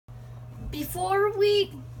before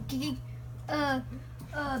we play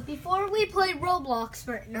Roblox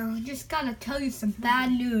right now, just gotta tell you some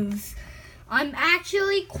bad news. I'm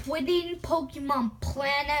actually quitting Pokemon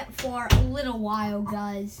Planet for a little while,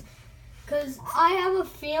 guys. Because I have a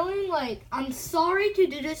feeling like I'm sorry to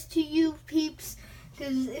do this to you peeps.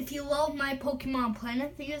 Because if you love my Pokemon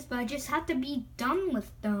Planet videos, but I just have to be done with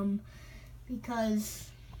them. Because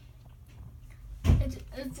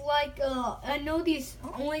it's like, I know these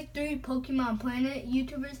only 3 Pokemon Planet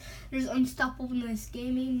YouTubers. There's Unstoppableness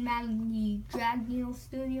Gaming, Madly Dragneel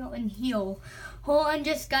Studio, and Heal. Oh, I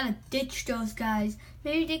just gotta ditch those guys.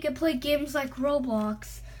 Maybe they could play games like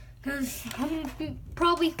Roblox. Because I'm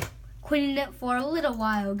probably quitting it for a little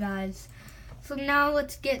while, guys. So now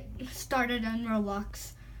let's get started on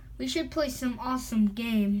Roblox. We should play some awesome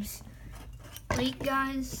games. Wait,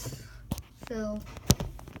 guys. So,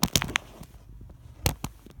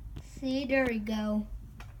 see, there we go.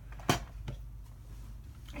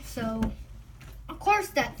 So, of course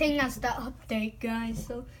that thing has the update, guys.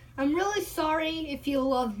 So, I'm really sorry if you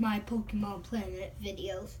love my Pokemon Planet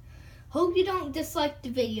videos. Hope you don't dislike the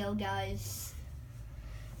video, guys.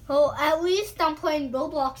 Well, at least I'm playing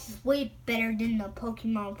Roblox is way better than the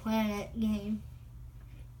Pokemon Planet game.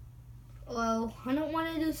 Well, I don't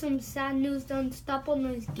want to do some sad news to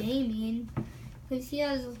Unstoppableness Gaming, because he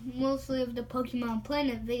has mostly of the Pokemon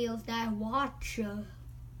Planet videos that I watch.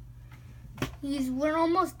 We're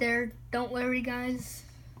almost there. Don't worry, guys.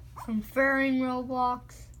 Some furring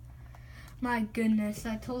Roblox. My goodness,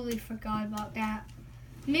 I totally forgot about that.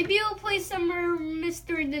 Maybe I'll play some more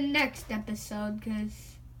mystery the next episode,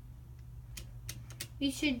 because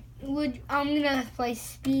I'm gonna play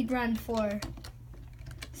speedrun for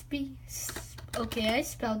okay, I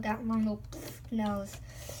spelled that wrong. No, it's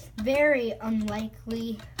very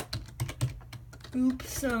unlikely.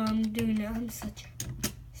 Oops, I'm doing it. I'm such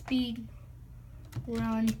a speed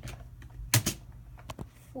run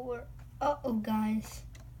for. Uh-oh, guys.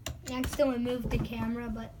 I accidentally moved the camera,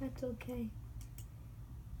 but that's okay.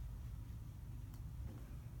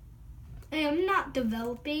 Hey, I'm not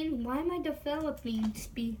developing. Why am I developing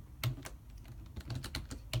speed?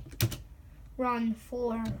 Run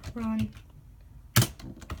 4, run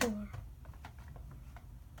 4.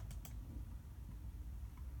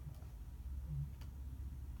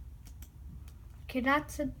 Okay,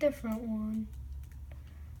 that's a different one.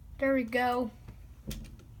 There we go.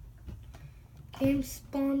 Game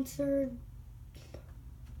sponsored.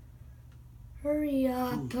 Hurry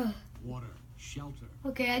up. Food, water, shelter.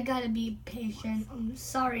 Okay, I gotta be patient. I'm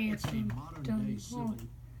sorry if I'm dumb. Oh,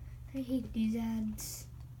 I hate these ads.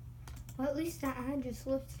 Well, at least that ad just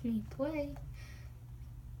lets me play.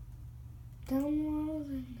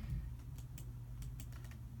 Download.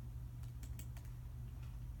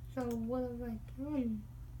 So what have I done?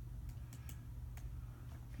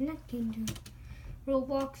 Connecting to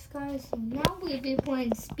Roblox, guys. So now we'll be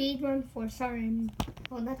playing speedrun for. Sorry,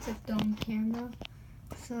 oh, that's a dumb camera.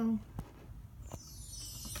 So.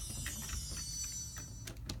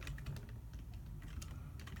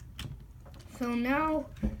 So now,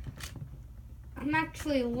 I'm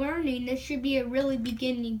actually learning. This should be a really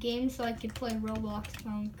beginning game so I can play Roblox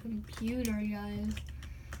on computer, guys.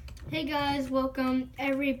 Hey guys, welcome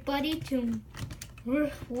everybody to,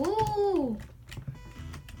 woo!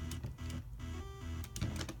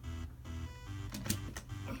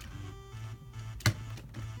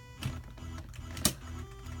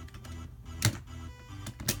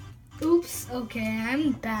 Oops, okay,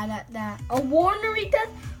 I'm bad at that. A Warnery death?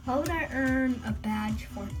 How would I earn a badge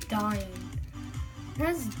for dying?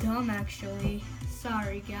 That's dumb, actually.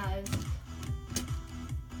 Sorry, guys.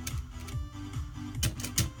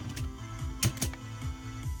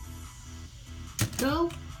 Go.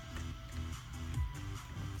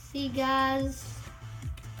 See, guys.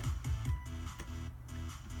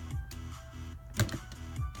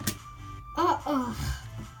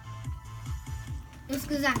 This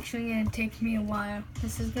is actually gonna take me a while.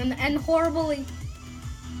 This is gonna end horribly.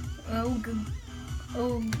 Oh, good.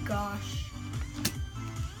 Oh gosh.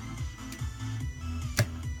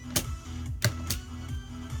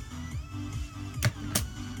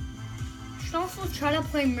 I should also try to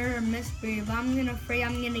play Murder Mystery, but I'm afraid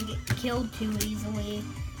I'm gonna get killed too easily.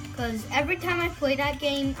 Because every time I play that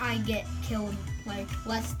game, I get killed like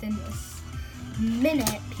less than a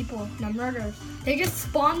minute. People, the murders, they just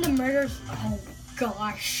spawn the murders. Oh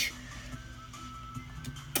gosh.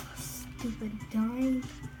 Stupid dying.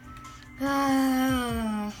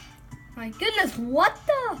 My goodness, what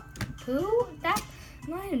the? Who?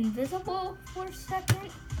 Am I invisible for a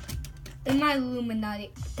second? Am I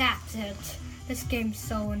Illuminati? That's it. This game's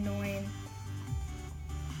so annoying.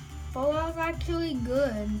 Oh, that was actually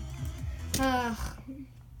good.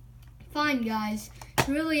 Fine, guys.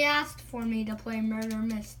 You really asked for me to play Murder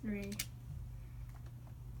Mystery.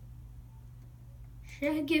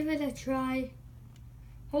 Should I give it a try?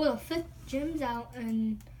 Oh, the 5th gym's out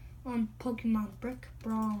and on Pokemon Brick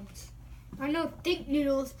Bronze. I know Think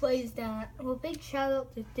Noodles plays that. Well, big shout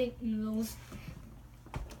out to Think Noodles.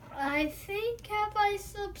 I think, have I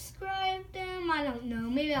subscribed them? I don't know.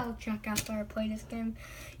 Maybe I'll check after I play this game.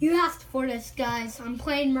 You asked for this, guys. I'm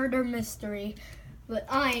playing Murder Mystery. But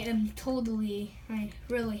I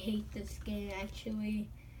really hate this game, actually.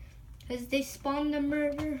 Because they spawned the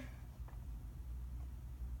murder.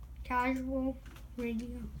 Casual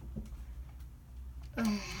radio.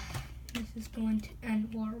 This is going to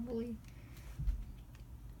end horribly.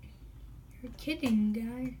 You're kidding,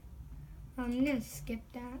 guy. I'm gonna skip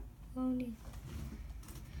that. Loading.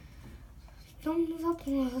 Thumbs up.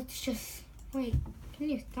 Well, let's just wait. Can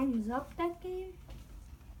you thumbs up that game?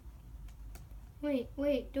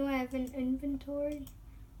 Wait. Do I have an inventory?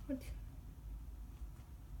 What's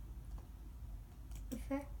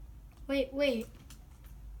effect? Wait.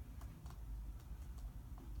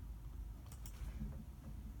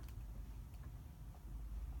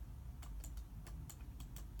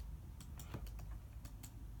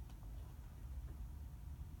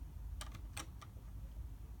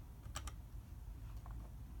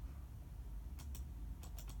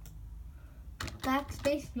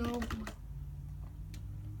 Backspace, no.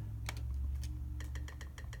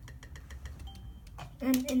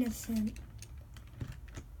 I'm innocent.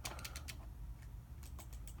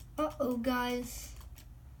 Uh-oh, guys.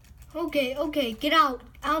 Okay, get out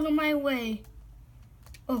of my way.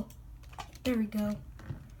 Oh, there we go.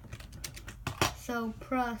 So,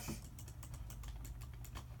 press.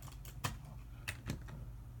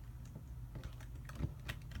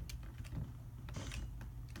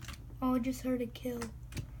 Oh, I just heard a kill.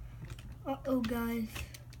 Uh-oh, guys.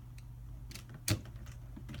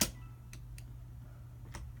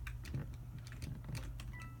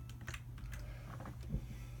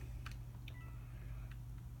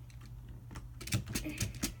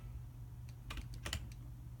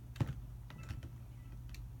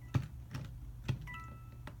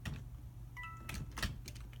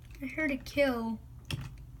 I heard a kill.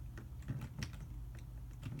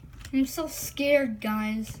 I'm so scared,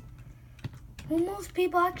 guys. Well, most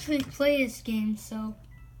people actually play this game, so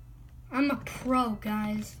I'm a pro,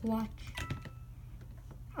 guys. Watch.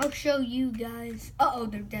 I'll show you guys. Uh-oh,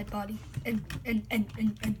 they're dead body. And.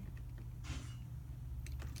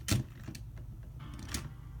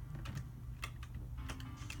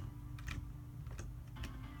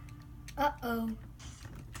 Uh-oh.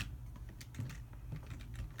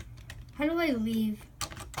 How do I leave?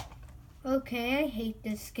 Okay, I hate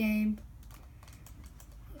this game.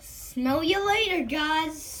 Smell you later,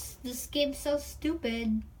 guys. This game's so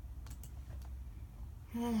stupid.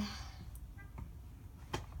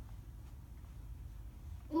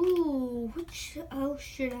 Ooh, which else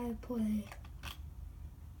should I play?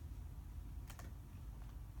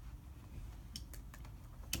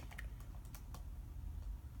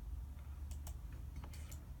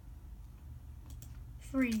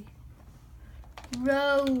 Free.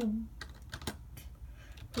 Roblox.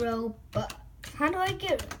 How do I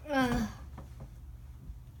get,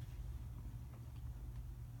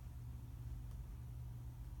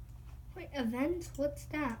 wait, events? What's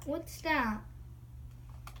that?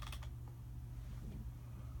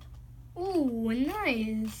 Ooh,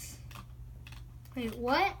 nice. Wait,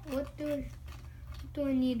 what? What do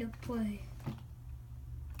I need to play?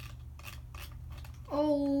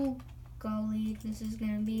 Oh, golly, this is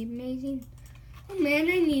gonna be amazing. Oh man,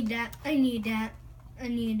 I need that.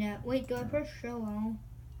 Wait, do I press show all?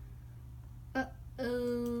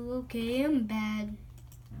 Uh-oh, okay, I'm bad.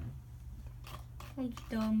 I'm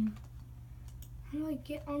dumb. How do I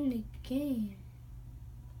get on the game?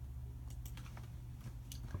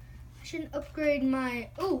 I should upgrade my,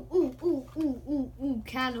 ooh,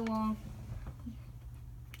 catalog.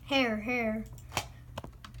 Hair.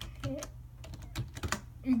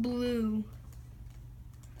 Blue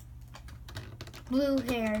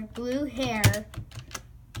hair.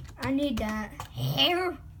 I need that.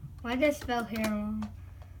 Hair? Why did I spell hair wrong?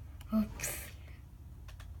 Oh,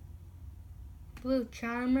 blue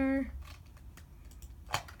charmer.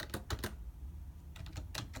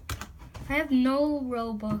 I have no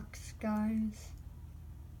Robux, guys.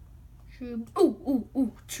 True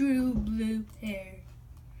blue hair.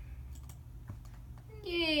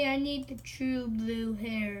 Yay, I need the true blue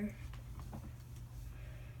hair.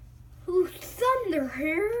 Ooh, thunder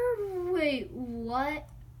hair? Wait, what?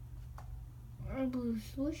 a blue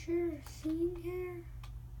swoosher scene here.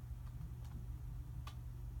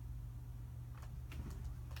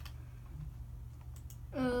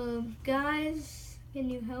 Guys, can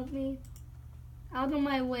you help me? Out of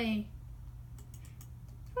my way.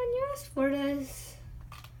 When you ask for this,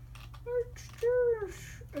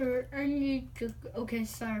 I need to. Okay,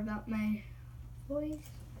 sorry about my voice.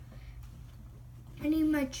 I need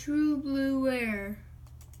my true blue hair.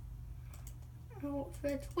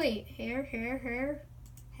 Outfits. Wait, hair,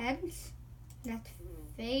 heads. That's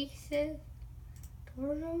faces.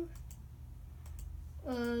 Torso.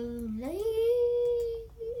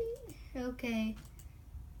 Okay.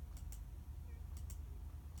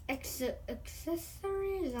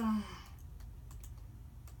 Accessories.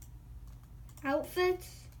 Outfits.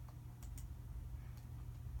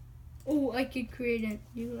 Oh, I could create a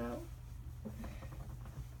new outfit.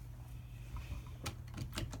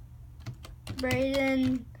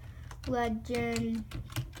 Brayden, Legend,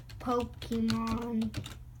 Pokemon,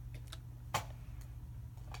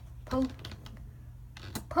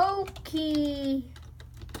 Pokemon.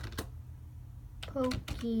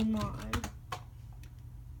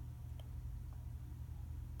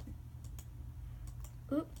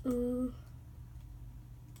 Ooh.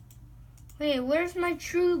 Wait, where's my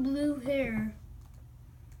true blue hair?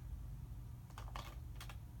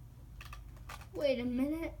 Wait a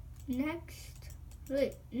minute. Next,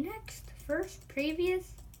 first,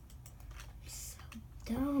 previous. So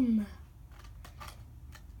dumb.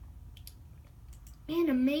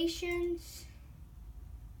 Animations.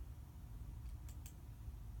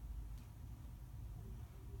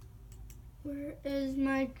 Where is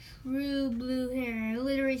my true blue hair? I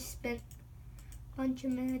literally spent a bunch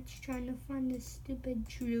of minutes trying to find this stupid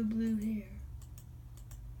true blue hair.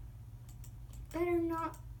 Better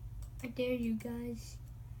not. I dare you guys.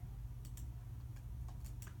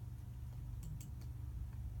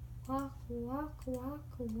 Walk.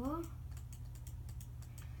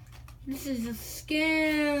 This is a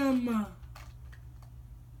scam.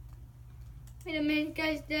 Wait a minute,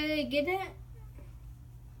 guys. Did I get it?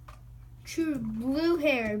 True blue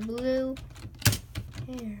hair.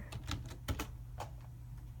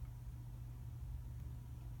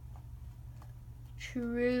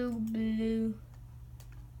 True blue.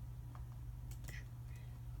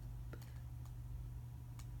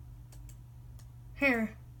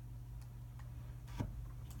 Hair.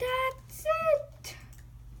 That's it.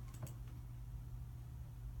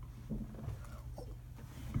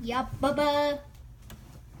 Yup, bubba.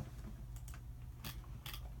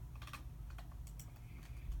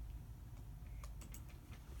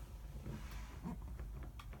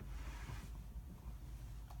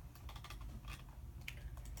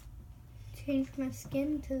 Change my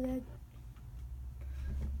skin to the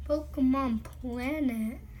Pokémon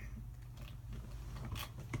planet.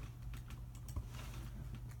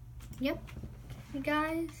 Yep,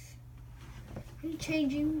 guys, I'm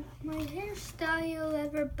changing my hairstyle,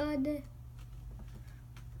 everybody.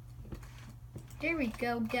 There we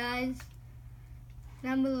go, guys.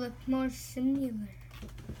 Now I'm gonna look more similar.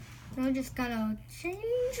 Now I just gotta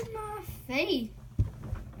change my face.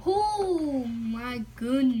 Oh my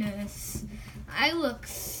goodness, I look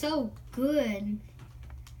so good.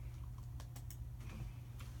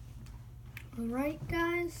 Alright,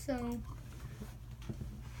 guys,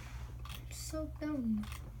 so dumb.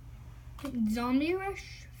 Zombie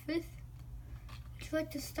Rush 5th. Would you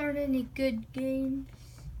like to start any good games?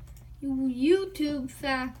 YouTube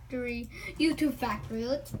Factory,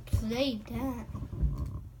 let's play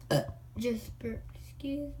that. Just burped,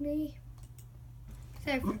 excuse me.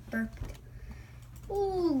 Sorry for burped.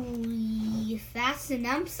 Ooh,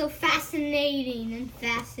 I'm so fascinating and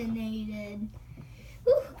fascinated.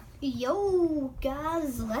 Ooh. Yo,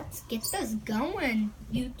 guys, let's get this going.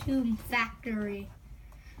 YouTube Factory.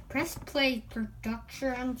 Press play.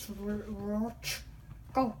 Productions.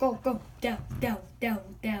 Go. Dow.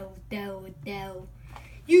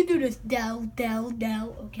 You do this. Dow.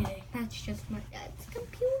 Okay, that's just my dad's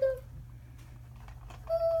computer.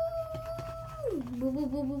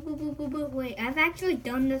 Wait, I've actually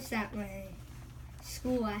done this at my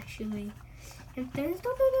school, actually.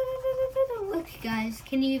 Look, guys,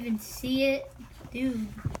 can you even see it? Dude,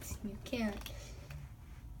 you can't.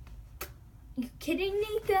 You kidding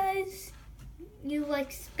me, guys? You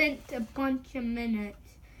spent a bunch of minutes.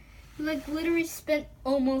 You literally spent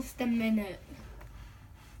almost a minute.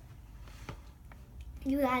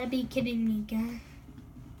 You gotta be kidding me, guys.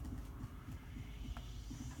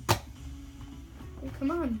 Oh,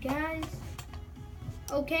 come on, guys.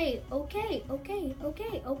 Okay.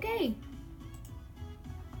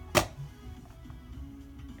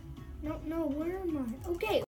 No, where am I? Okay.